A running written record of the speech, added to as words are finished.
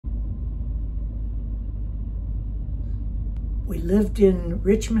We lived in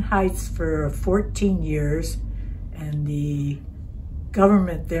Richmond Heights for 14 years, and the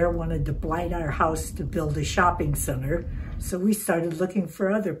government there wanted to blight our house to build a shopping center. So we started looking for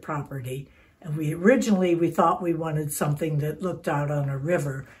other property. And originally we thought we wanted something that looked out on a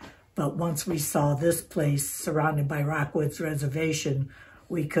river. But once we saw this place surrounded by Rockwoods Reservation,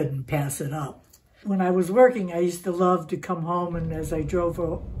 we couldn't pass it up. When I was working, I used to love to come home, and as I drove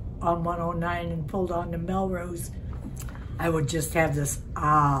on 109 and pulled on to Melrose, I would just have this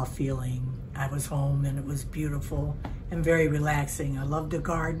feeling. I was home and it was beautiful and very relaxing. I loved the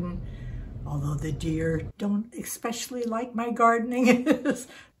garden, although the deer don't especially like my gardening.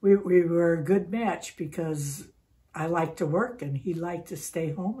 we were a good match because I liked to work and he liked to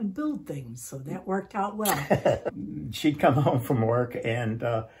stay home and build things. So that worked out well. She'd come home from work and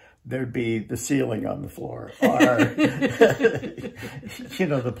there'd be the ceiling on the floor, or, you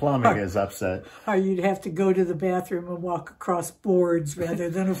know, the plumbing is upset. Or you'd have to go to the bathroom and walk across boards rather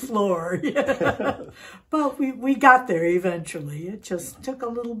than a floor. Yeah. But we got there eventually. It just took a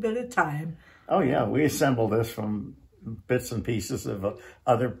little bit of time. Oh yeah, we assembled this from bits and pieces of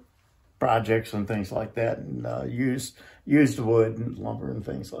other projects and things like that, and used wood and lumber and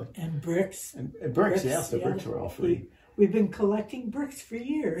things like that. And bricks. And bricks, yes, the bricks were all free. We've been collecting bricks for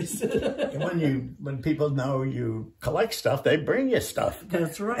years. And when people know you collect stuff, they bring you stuff.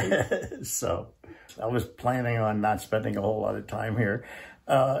 That's right. So I was planning on not spending a whole lot of time here,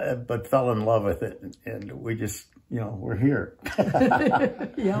 but fell in love with it. And we just, you know, we're here.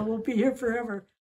 Yeah, we'll be here forever.